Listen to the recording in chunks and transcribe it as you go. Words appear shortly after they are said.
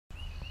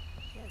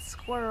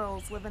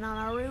squirrels living on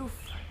our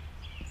roof.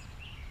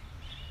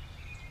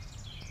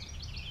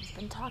 He's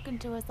been talking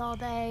to us all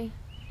day.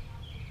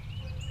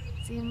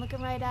 See him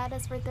looking right at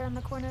us right there in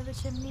the corner of the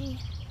chimney.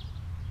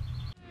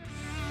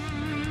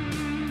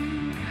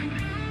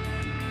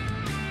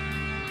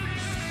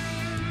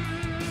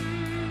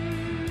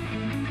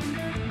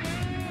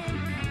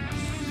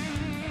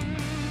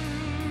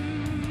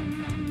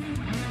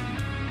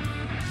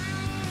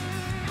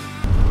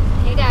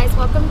 Hey guys,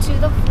 welcome to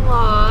the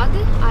vlog.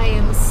 I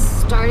am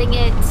starting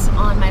it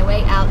on my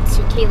way out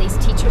to Kayley's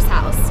teacher's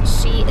house.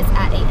 She is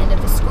at an end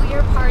of the school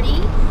year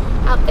party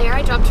out there.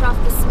 I dropped her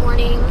off this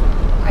morning,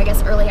 or I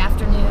guess early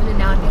afternoon, and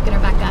now I'm picking her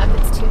back up.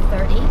 It's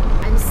 2:30.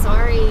 I'm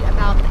sorry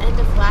about the end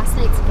of last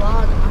night's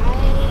vlog.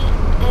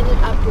 I ended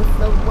up with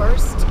the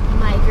worst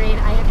migraine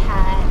I have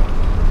had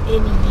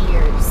in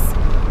years.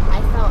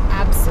 I felt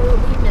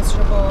absolutely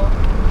miserable.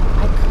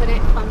 I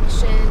couldn't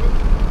function.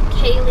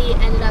 Kayley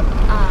ended up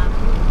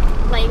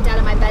laying down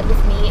in my bed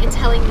with me and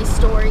telling me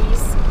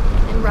stories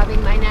and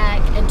rubbing my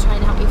neck and trying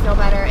to help me feel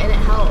better, and it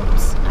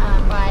helped.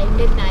 By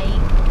midnight,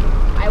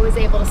 I was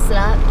able to sit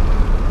up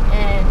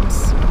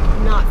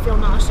and not feel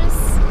nauseous.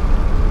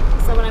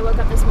 So when I woke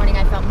up this morning,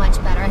 I felt much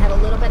better. I had a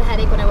little bit of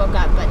headache when I woke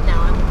up, but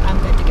now I'm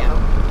good to go.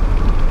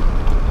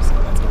 So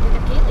let's go pick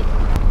up Kayley.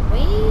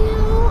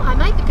 Well, I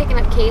might be picking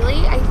up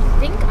Kayley. I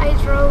think I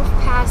drove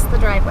past the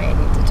driveway I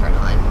need to turn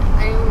on.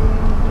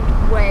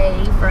 I'm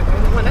way further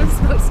than what I'm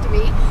supposed to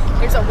be.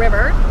 There's a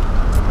river.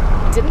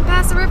 Didn't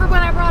pass the river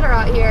when I brought her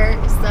out here,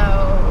 so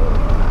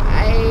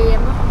I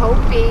am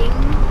hoping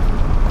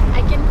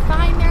I can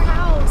find their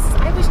house.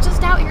 I was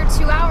just out here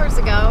 2 hours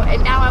ago,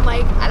 and now I'm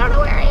like, I don't know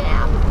where I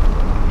am.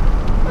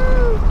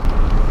 Woo.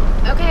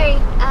 Okay,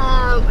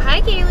 hi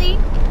Kayley.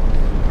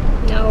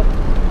 Nope,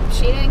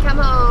 she didn't come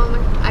home.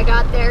 I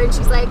got there and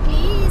she's like,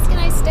 please, can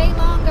I stay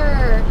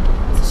longer?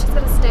 So she's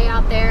gonna stay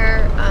out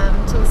there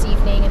till this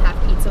evening and have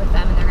pizza with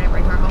them, and they're gonna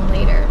bring her home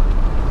later.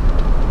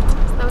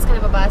 So that was kind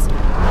of a bust.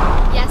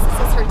 Yes,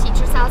 this is her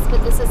teacher's house,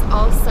 but this is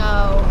also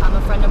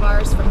a friend of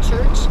ours from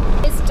church.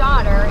 His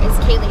daughter is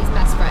Kayley's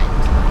best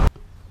friend.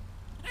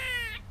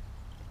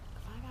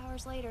 5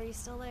 hours later, he's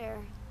still there.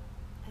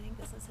 I think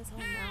this is his home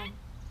now.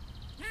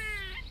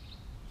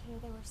 You know,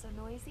 they were so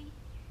noisy.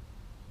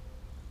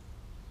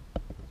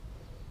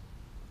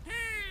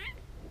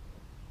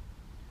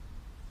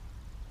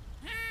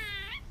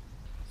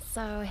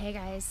 So hey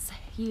guys,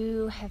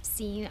 you have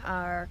seen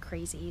our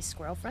crazy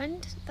squirrel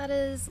friend that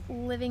is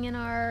living in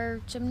our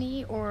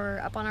chimney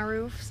or up on our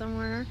roof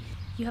somewhere.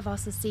 You have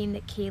also seen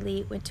that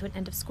Kayley went to an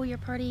end of school year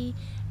party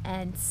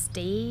and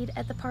stayed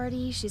at the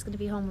party. She's going to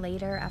be home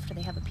later after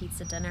they have a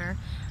pizza dinner.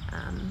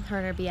 Her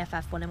and her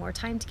BFF wanted more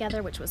time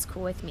together, which was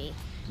cool with me.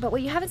 But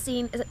what you haven't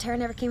seen is that Tara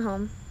never came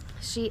home.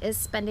 She is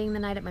spending the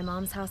night at my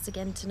mom's house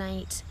again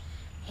tonight.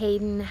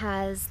 Hayden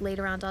has laid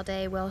around all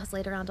day, Will has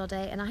laid around all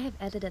day, and I have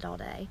edited all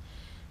day.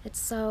 It's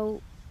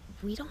so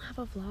we don't have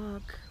a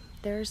vlog.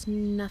 There's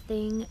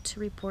nothing to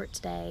report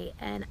today,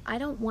 and I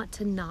don't want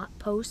to not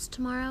post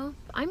tomorrow.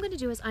 What I'm going to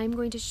do is I'm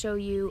going to show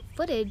you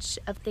footage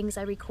of things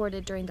I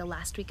recorded during the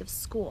last week of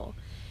school.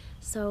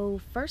 So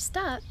first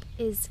up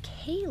is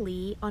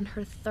Kayley on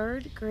her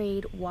 3rd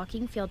grade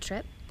walking field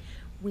trip.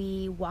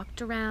 We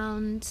walked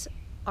around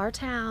our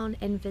town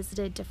and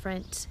visited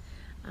different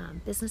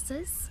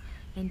businesses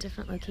and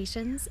different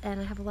locations, and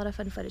I have a lot of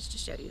fun footage to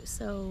show you,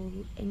 so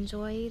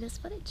enjoy this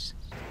footage.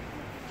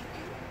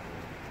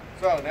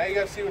 So now you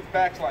guys see what the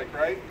back's like,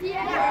 right?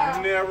 Yeah.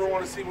 You never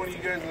want to see one of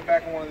you guys in the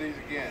back of one of these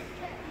again.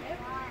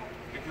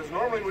 Because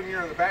normally when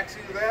you're in the back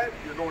seat of that,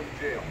 you're going to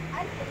jail.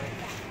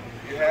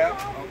 You have?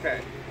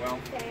 Okay, well.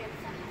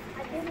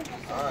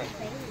 Alright.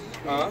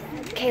 Huh?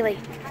 Kaylee.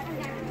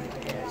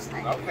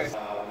 Okay.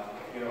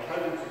 You know,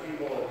 hundreds of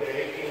people a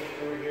day came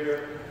through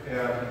here.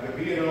 The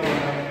B&O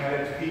at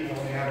its peak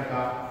only had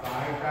about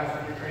 5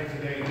 passenger trains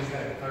a day, just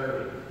had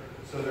 30.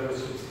 So there was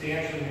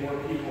substantially more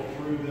people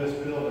through this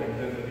building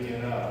than the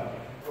B&O.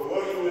 So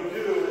what you would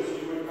do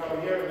is you would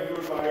come here and you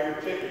would buy your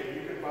ticket.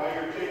 You could buy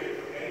your ticket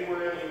from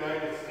anywhere in the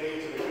United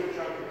States, and a good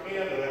chunk of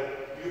Canada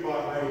you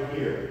bought right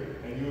here.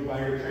 And you would buy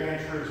your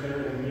transfers and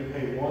everything. You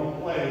pay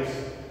one place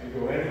and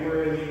go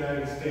anywhere in the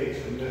United States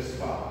from this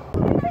spot.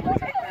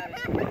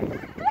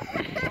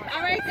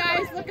 All right,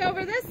 guys, look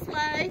over this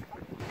way.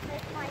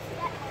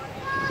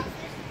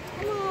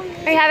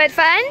 Are you having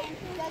fun?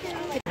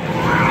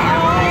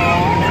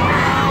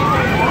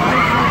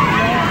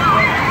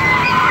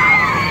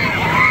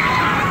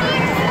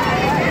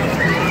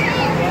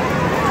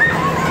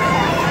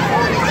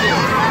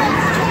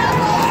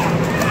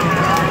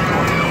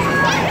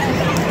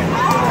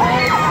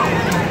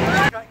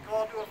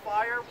 Called to a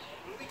fire.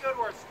 When we go to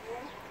our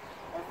school,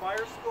 our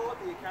fire school at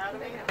the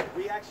academy,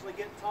 we actually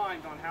get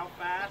timed on how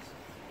fast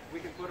we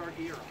can put our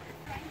gear on.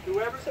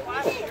 Whoever's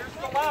flashing gears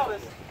the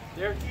loudest,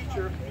 their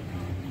teacher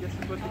gets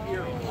to put the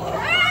gear on.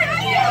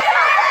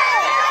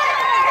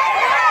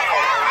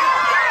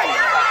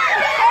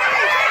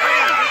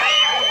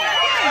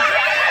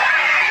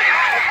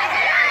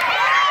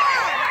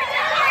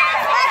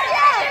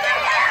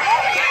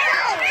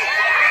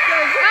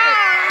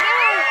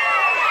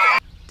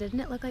 didn't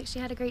it look like she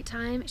had a great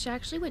time? She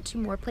actually went to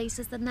more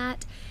places than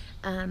that.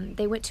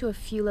 They went to a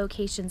few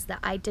locations that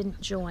I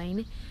didn't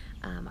join.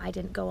 I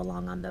didn't go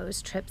along on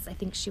those trips. I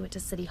think she went to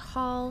City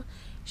Hall.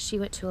 She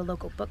went to a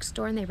local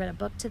bookstore and they read a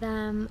book to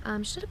them.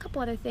 She did a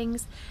couple other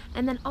things.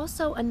 And then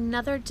also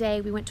another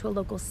day we went to a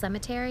local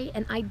cemetery,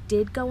 and I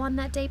did go on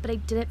that day, but I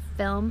didn't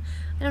film.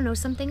 I don't know,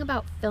 something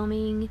about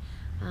filming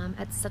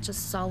at such a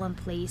solemn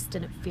place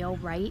didn't feel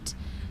right.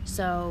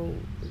 So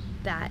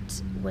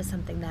that was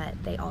something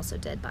that they also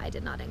did, but I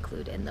did not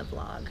include in the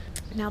vlog.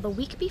 Now the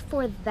week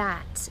before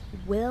that,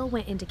 Will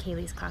went into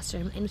Kayley's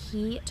classroom and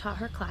he taught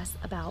her class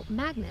about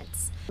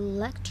magnets.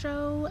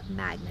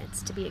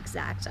 Electromagnets to be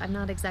exact. I'm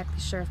not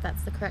exactly sure if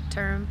that's the correct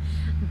term,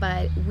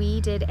 but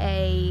we did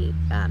a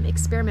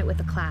experiment with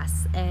the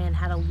class and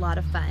had a lot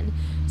of fun.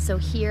 So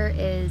here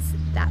is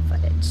that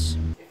footage.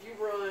 If you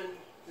run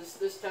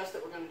this test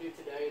that we're going to do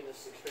today, and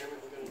this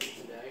experiment we're going to do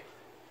today,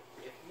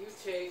 if you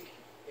take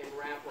and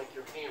wrap like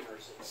your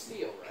hammers, it's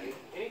steel, right?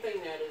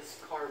 Anything that is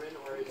carbon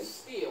or is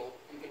steel,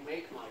 you can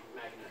make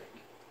magnetic.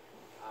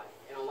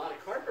 And a lot of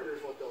carpenters,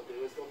 what they'll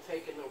do is they'll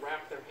take and they'll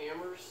wrap their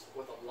hammers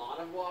with a lot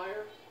of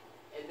wire,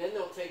 and then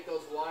they'll take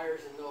those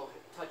wires and they'll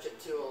touch it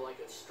to like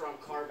a strong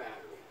car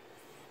battery.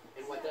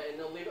 And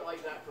they'll leave it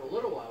like that for a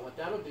little while. What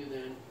that'll do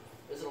then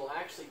is it'll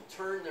actually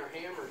turn their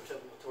hammer to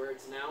where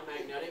it's now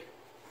magnetic,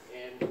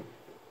 and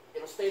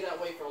it'll stay that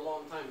way for a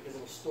long time because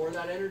it'll store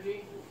that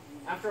energy.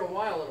 After a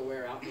while it'll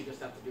wear out and you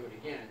just have to do it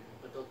again.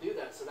 But they'll do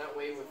that so that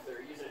way if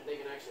they're using it, they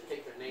can actually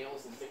take their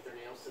nails and stick their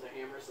nails to the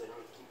hammer so they don't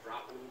have to keep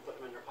dropping them and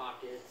putting them in their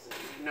pockets.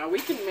 Now we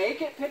can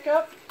make it pick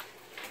up,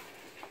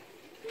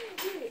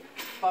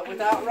 but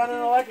without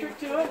running electric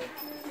to it.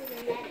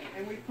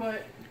 And we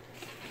put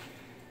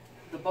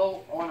the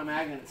bolt on a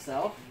magnet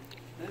itself.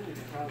 Then we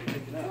can probably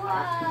pick it up.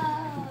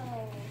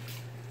 Whoa!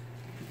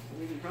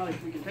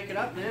 We can pick it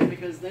up then,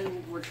 because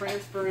then we're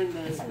transferring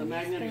the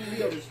magnetic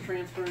field is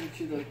transferring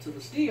to the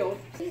steel.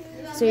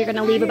 So you're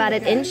gonna leave about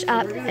an inch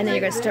up, and then you're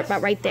gonna start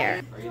about right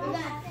there.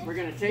 We're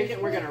gonna take it.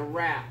 We're gonna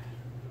wrap.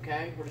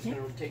 Okay, we're just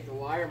gonna take the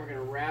wire and we're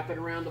gonna wrap it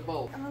around the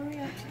bolt. Oh,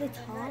 we're up to the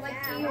top.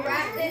 Like, do you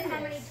wrap it?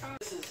 How many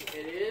times?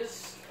 It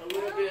is a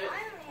little bit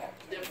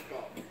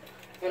difficult,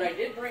 but I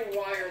did bring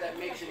wire that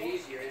makes it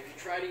easier. If you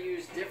try to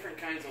use different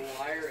kinds of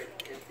wire,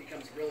 it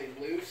becomes really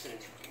loose and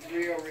it's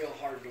real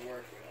hard to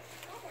work with.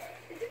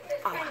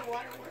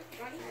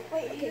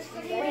 Wait, okay,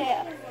 so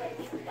where?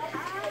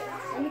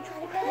 Let me try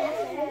to put it.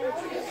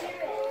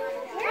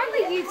 I'm a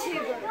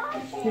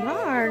YouTuber. You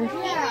are.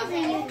 Yeah, I'm a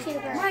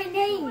YouTuber. My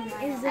name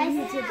is a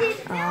YouTuber.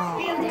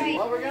 Oh.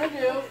 What we're gonna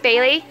do,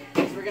 Bailey,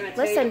 is we're gonna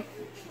listen. take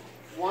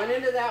one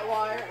end of that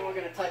wire and we're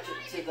gonna touch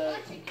it to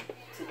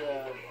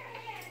the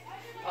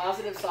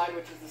positive side,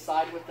 which is the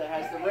side that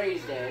has the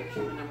raised edge,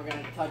 and then we're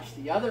gonna touch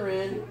the other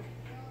end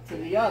to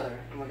the other,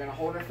 and we're going to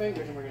hold our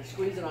fingers and we're going to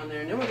squeeze it on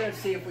there, and then we're going to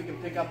see if we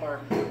can pick up our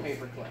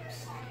paper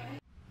clips.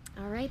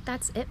 All right,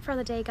 that's it for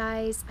the day,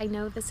 guys. I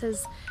know that's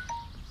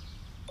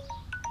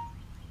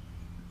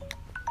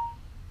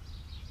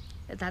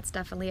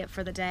definitely it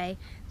for the day.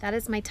 That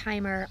is my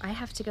timer. I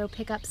have to go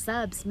pick up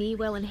subs. Me,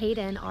 Will, and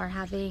Hayden are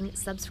having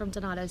subs from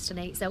Donato's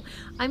tonight, so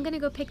I'm gonna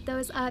go pick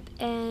those up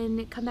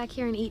and come back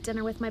here and eat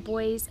dinner with my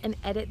boys and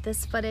edit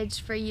this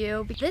footage for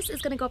you. This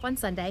is gonna go up on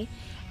Sunday,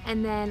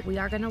 and then we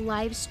are gonna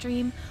live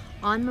stream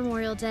on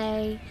Memorial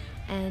Day,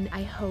 and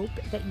I hope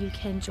that you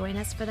can join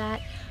us for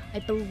that. I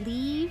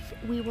believe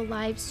we will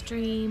live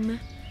stream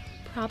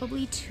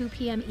probably 2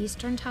 p.m.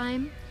 Eastern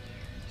time,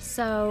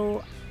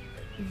 so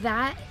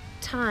that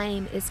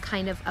time is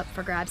kind of up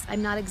for grabs.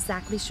 I'm not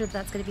exactly sure if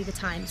that's going to be the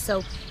time,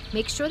 so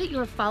make sure that you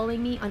are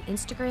following me on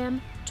Instagram,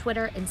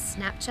 Twitter, and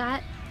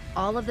Snapchat.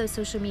 All of those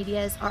social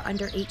medias are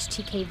under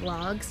HTK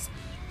Vlogs,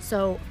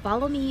 so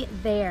follow me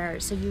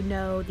there so you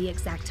know the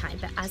exact time.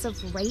 But as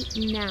of right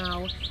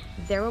now,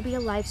 there will be a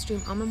live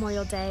stream on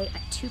Memorial Day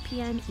at 2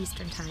 p.m.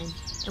 Eastern time,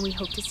 and we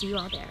hope to see you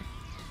all there.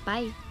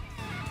 Bye.